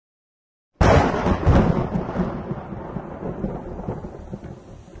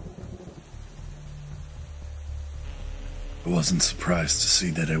wasn't surprised to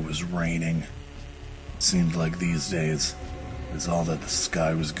see that it was raining. It seemed like these days is all that the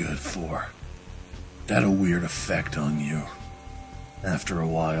sky was good for. It had a weird effect on you. After a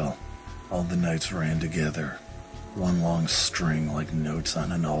while, all the nights ran together, one long string like notes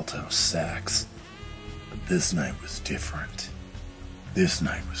on an alto sax. But this night was different. This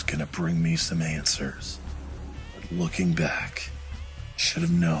night was gonna bring me some answers. But looking back, I should have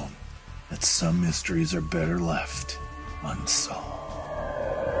known that some mysteries are better left unsolved.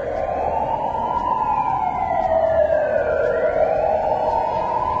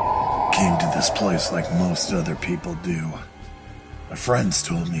 Came to this place like most other people do. My friends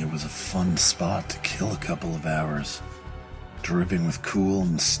told me it was a fun spot to kill a couple of hours. Dripping with cool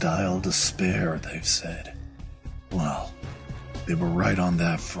and style to spare, they've said. Well, they were right on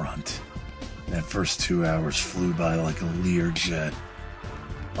that front. That first 2 hours flew by like a Lear jet.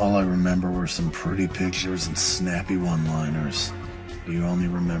 All I remember were some pretty pictures and snappy one-liners. You only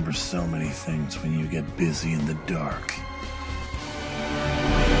remember so many things when you get busy in the dark.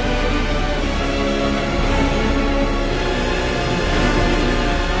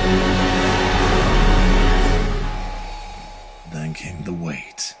 Then came the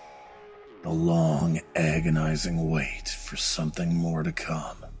wait. The long, agonizing wait for something more to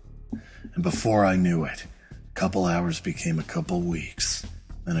come. And before I knew it, a couple hours became a couple weeks,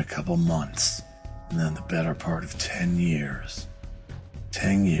 then a couple months, and then the better part of 10 years.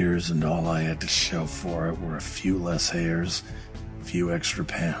 10 years, and all I had to show for it were a few less hairs, a few extra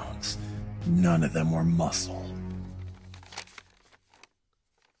pounds. None of them were muscle.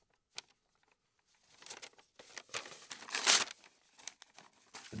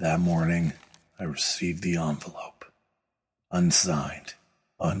 That morning, I received the envelope. Unsigned,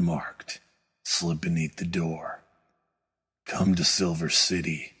 unmarked, slipped beneath the door. Come to Silver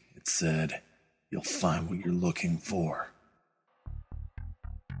City, it said. You'll find what you're looking for.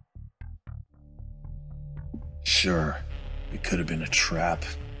 Sure, it could have been a trap,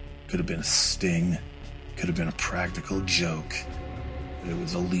 could have been a sting, could have been a practical joke, but it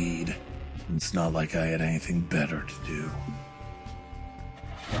was a lead, and it's not like I had anything better to do.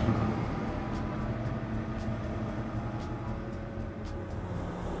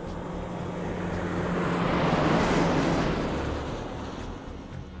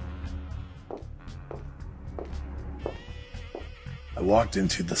 I walked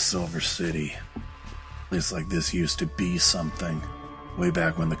into the Silver City. A place like this used to be something, way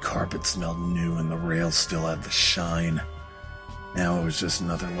back when the carpet smelled new and the rails still had the shine. Now it was just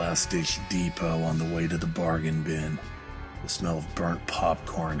another last-ditch depot on the way to the bargain bin. The smell of burnt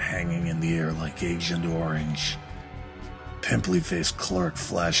popcorn hanging in the air like Agent Orange. Pimply-faced clerk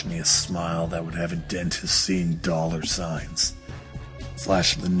flashed me a smile that would have a dentist seeing dollar signs.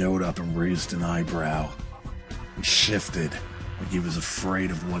 Flashed the note up and raised an eyebrow. He shifted, like he was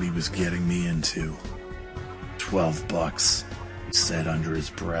afraid of what he was getting me into. $12, he said under his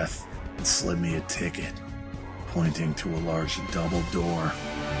breath, and slid me a ticket, pointing to a large double door.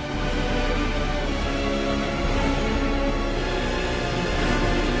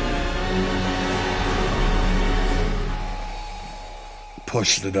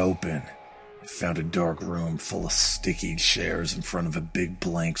 Pushed it open. I found a dark room full of sticky chairs in front of a big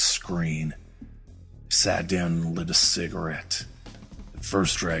blank screen. I sat down and lit a cigarette. The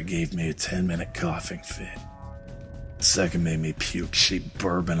first drag gave me a 10-minute coughing fit. The second made me puke cheap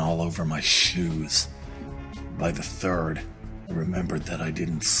bourbon all over my shoes. By the third, I remembered that I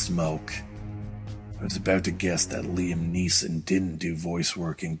didn't smoke. I was about to guess that Liam Neeson didn't do voice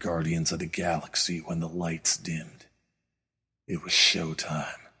work in Guardians of the Galaxy when the lights dimmed. It was showtime.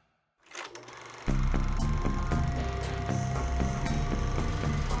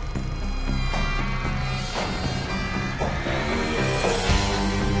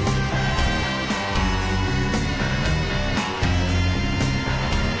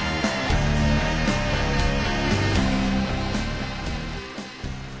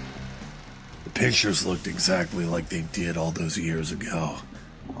 The pictures looked exactly like they did all those years ago.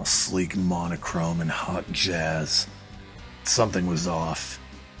 All sleek monochrome and hot jazz. Something was off,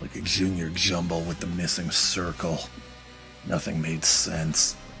 like a junior jumble with the missing circle. Nothing made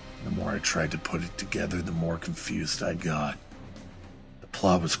sense. The more I tried to put it together, the more confused I got. The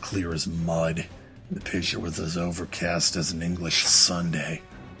plot was clear as mud, and the picture was as overcast as an English Sunday.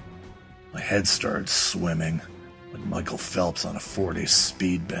 My head started swimming, like Michael Phelps on a 4-day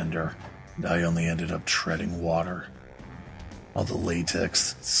speed bender, and I only ended up treading water. All the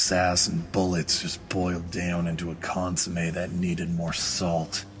latex, sass, and bullets just boiled down into a consommé that needed more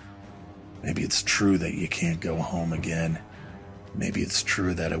salt. Maybe it's true that you can't go home again. Maybe it's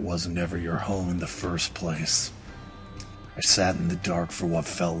true that it wasn't ever your home in the first place. I I sat in the dark for what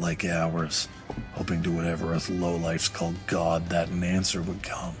felt like hours, hoping to whatever us lowlifes called God that an answer would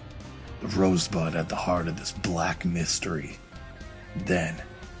come. The rosebud at the heart of this black mystery. Then,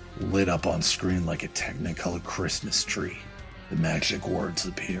 lit up on screen like a Technicolor Christmas tree, the magic words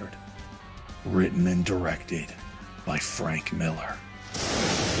appeared. Written and directed by Frank Miller.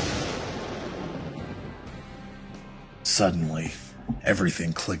 Suddenly,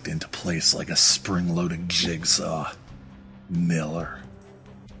 everything clicked into place like a spring-loaded jigsaw. Miller.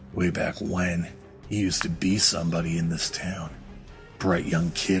 Way back when, he used to be somebody in this town. Bright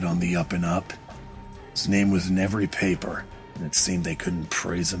young kid on the up and up. His name was in every paper, and it seemed they couldn't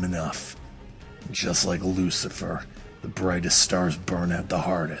praise him enough. Just like Lucifer, the brightest stars burn out the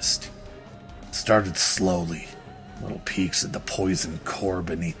hardest. It started slowly, little peeks at the poisoned core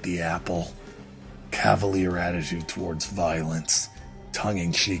beneath the apple. Cavalier attitude towards violence,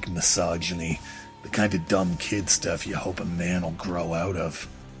 tongue-in-cheek misogyny, the kind of dumb kid stuff you hope a man will grow out of.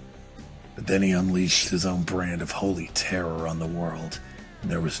 But then he unleashed his own brand of holy terror on the world,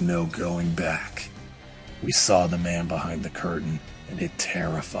 and there was no going back. We saw the man behind the curtain, and it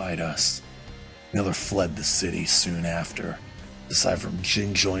terrified us. Miller fled the city soon after. Aside from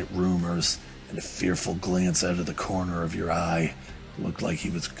gin-joint rumors and a fearful glance out of the corner of your eye, it looked like he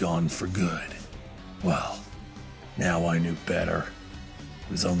was gone for good. Well, now I knew better.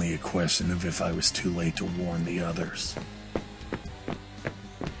 It was only a question of if I was too late to warn the others.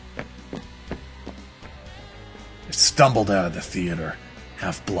 I stumbled out of the theater,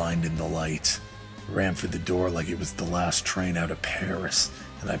 half blind in the light. Ran for the door like it was the last train out of Paris,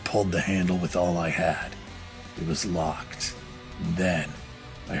 and I pulled the handle with all I had. It was locked. And then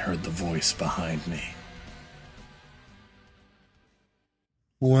I heard the voice behind me.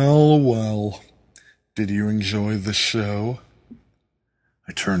 Well, well. Did you enjoy the show?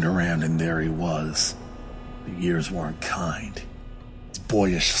 I turned around and there he was. The years weren't kind. His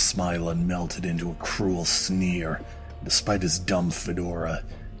boyish smile had melted into a cruel sneer. Despite his dumb fedora,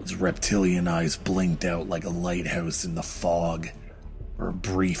 his reptilian eyes blinked out like a lighthouse in the fog. For a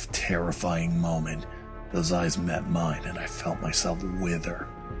brief, terrifying moment, those eyes met mine and I felt myself wither.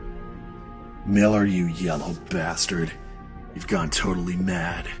 Miller, you yellow bastard. You've gone totally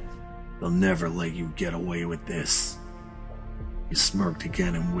mad. They'll never let you get away with this. He smirked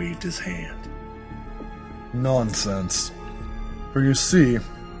again and waved his hand. Nonsense. For you see,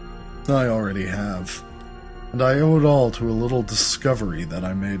 I already have. And I owe it all to a little discovery that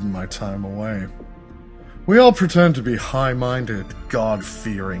I made in my time away. We all pretend to be high-minded,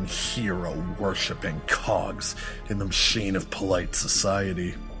 God-fearing, hero-worshipping cogs in the machine of polite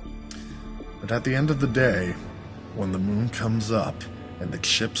society. But at the end of the day, when the moon comes up and the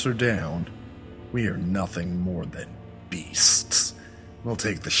chips are down, we are nothing more than beasts. We'll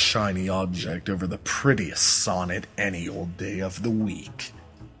take the shiny object over the prettiest sonnet any old day of the week.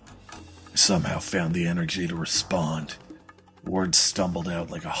 I somehow found the energy to respond. Words stumbled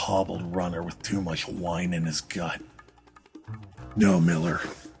out like a hobbled runner with too much wine in his gut. No, Miller,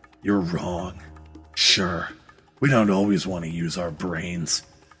 you're wrong. Sure, we don't always want to use our brains,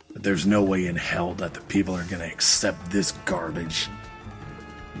 but there's no way in hell that the people are going to accept this garbage.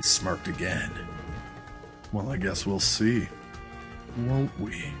 He smirked again. Well, I guess we'll see, won't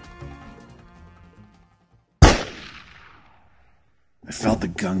we? I felt the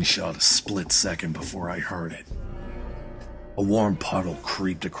gunshot a split second before I heard it. A warm puddle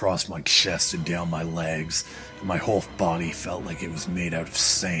creeped across my chest and down my legs, and my whole body felt like it was made out of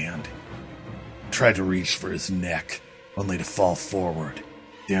sand. I tried to reach for his neck, only to fall forward,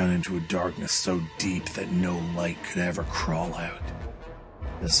 down into a darkness so deep that no light could ever crawl out.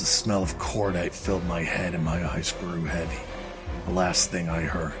 As the smell of cordite filled my head and my eyes grew heavy, the last thing I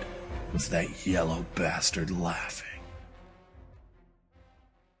heard was that yellow bastard laughing.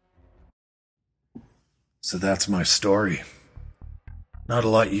 So that's my story. Not a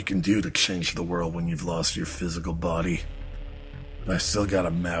lot you can do to change the world when you've lost your physical body. But I still got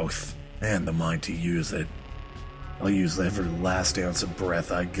a mouth and the mind to use it. I'll use every last ounce of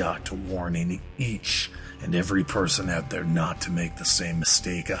breath I got to warn each and every person out there not to make the same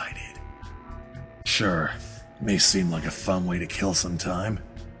mistake I did. Sure, it may seem like a fun way to kill some time.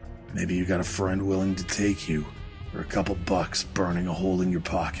 Maybe you got a friend willing to take you, or a couple bucks burning a hole in your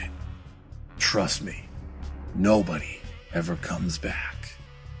pocket. Trust me, nobody ever comes back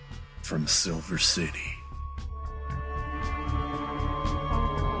from Silver City.